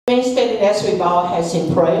Standing as we bow our heads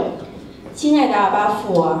in prayer. 亲爱的阿爸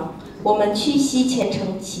父啊，我们屈膝虔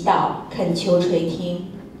诚祈祷，恳求垂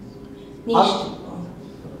听。你是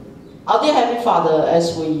Our dear Heavenly Father,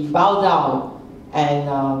 as we bow down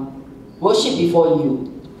and worship before you,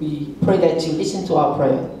 we pray that you listen to our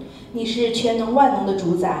prayer. 你是全能万能的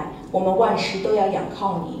主宰，我们万事都要仰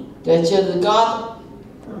靠你。That you're the God,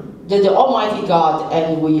 you're the Almighty God,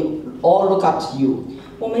 and we all look up to you.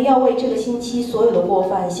 我们要为这个星期所有的过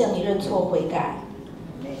犯向你认错悔改。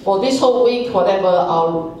For this whole week, whatever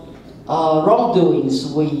our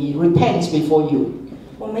wrongdoings, we repent before you.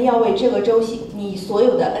 我们要为这个周你所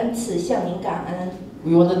有的恩赐向您感恩。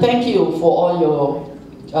We want to thank you for all your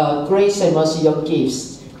grace and mercy, your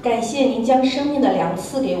gifts. 感谢您将生命的粮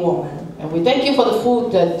赐给我们。And we thank you for the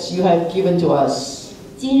food that you have given to us.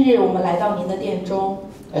 今日我们来到您的殿中。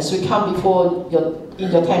As we come before in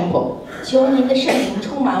your temple, 求您的圣灵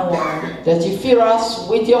充满我们。that you fill us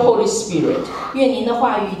with your Holy Spirit. 愿您的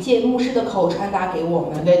话语借牧师的口传达给我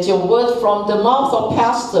们。That your word from the mouth of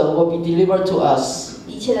pastor will be delivered to us.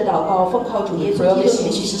 一切的祷告奉靠主耶稣基督的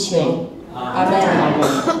名祈求。阿门。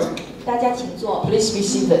大家请坐。Please be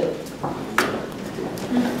seated.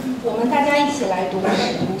 我们大家一起来读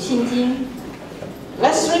使徒信经。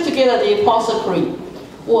Let's read together the Apostle Creed.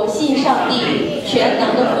 我信上帝，全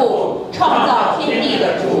能的父，创造天地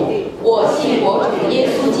的主。我信我主耶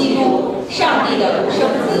稣基督，上帝的独生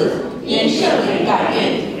子，因圣灵感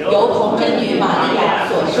孕，由童真女玛利亚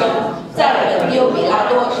所生，在本丢比拉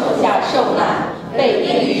多手下受难，被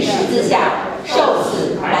钉于十字架，受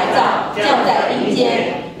死，埋葬，降在阴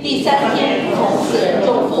间。第三天从死人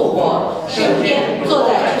中复活，升天，坐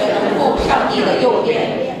在全能父上帝的右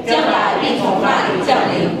边，将来必从那里降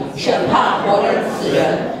临，审判活人死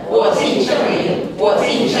人。我信圣灵，我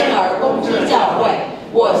信生而公之教会，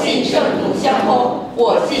我信圣徒相通，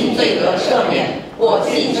我信罪得赦免，我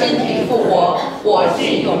信身体复活，我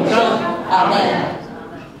信永生。阿门。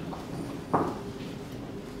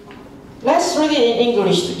Let's read it in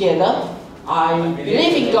English together. I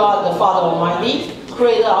believe in God, the Father Almighty,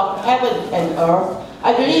 creator of heaven and earth.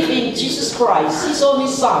 I believe in Jesus Christ, His only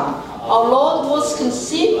Son. Our Lord was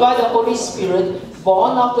conceived by the Holy Spirit,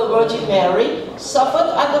 born of the Virgin Mary, suffered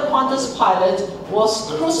under Pontius Pilate,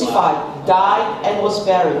 was crucified, died, and was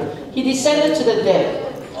buried. He descended to the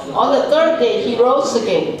dead. On the third day He rose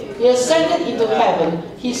again. He ascended into heaven.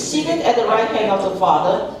 He is seated at the right hand of the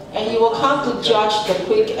Father, and He will come to judge the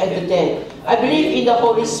quick and the dead. I believe in the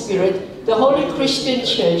Holy Spirit, the Holy Christian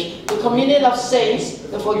Church, the communion of saints,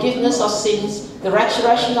 the forgiveness of sins, the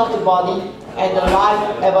resurrection of the body, and the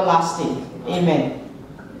life everlasting. Amen.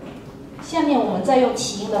 下面我们再用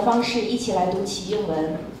起应的方式一起来读起应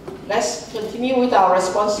文。Let's continue with our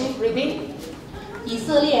responsive reading. 以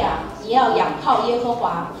色列啊，你要仰靠耶和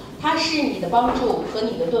华，他是你的帮助和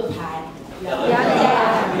你的盾牌。雅各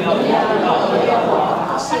啊，你们要仰靠耶和华，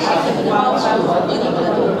他是你们的帮助和你们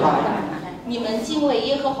的盾牌。你们敬畏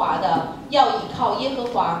耶和华的，要倚靠耶和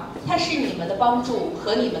华，他是你们的帮助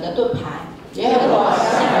和你们的盾牌。耶和华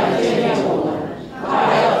向来眷恋我们，他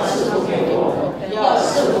还要赐福给我们，要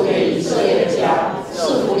赐福给以色列的家，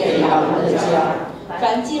赐福给亚伦的家。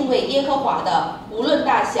凡敬畏耶和华的，无论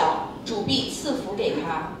大小，主必赐福给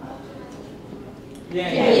他。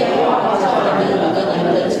愿耶和华造你们和你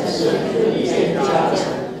们的子孙日渐加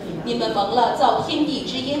强。你们蒙了造天地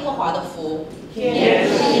之耶和华的福。天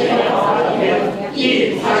是耶和华的天，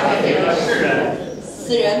地他传给了世人。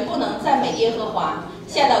死人不能赞美耶和华，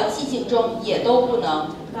下到寂静中也都不能。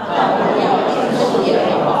但我们要称颂耶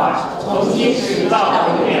和华，从今时到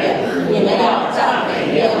永远。你们要赞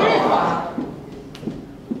美耶和华。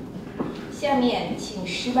下面请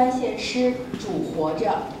诗班献诗《主活着》。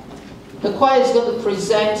The choir is going to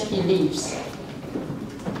present He Lives.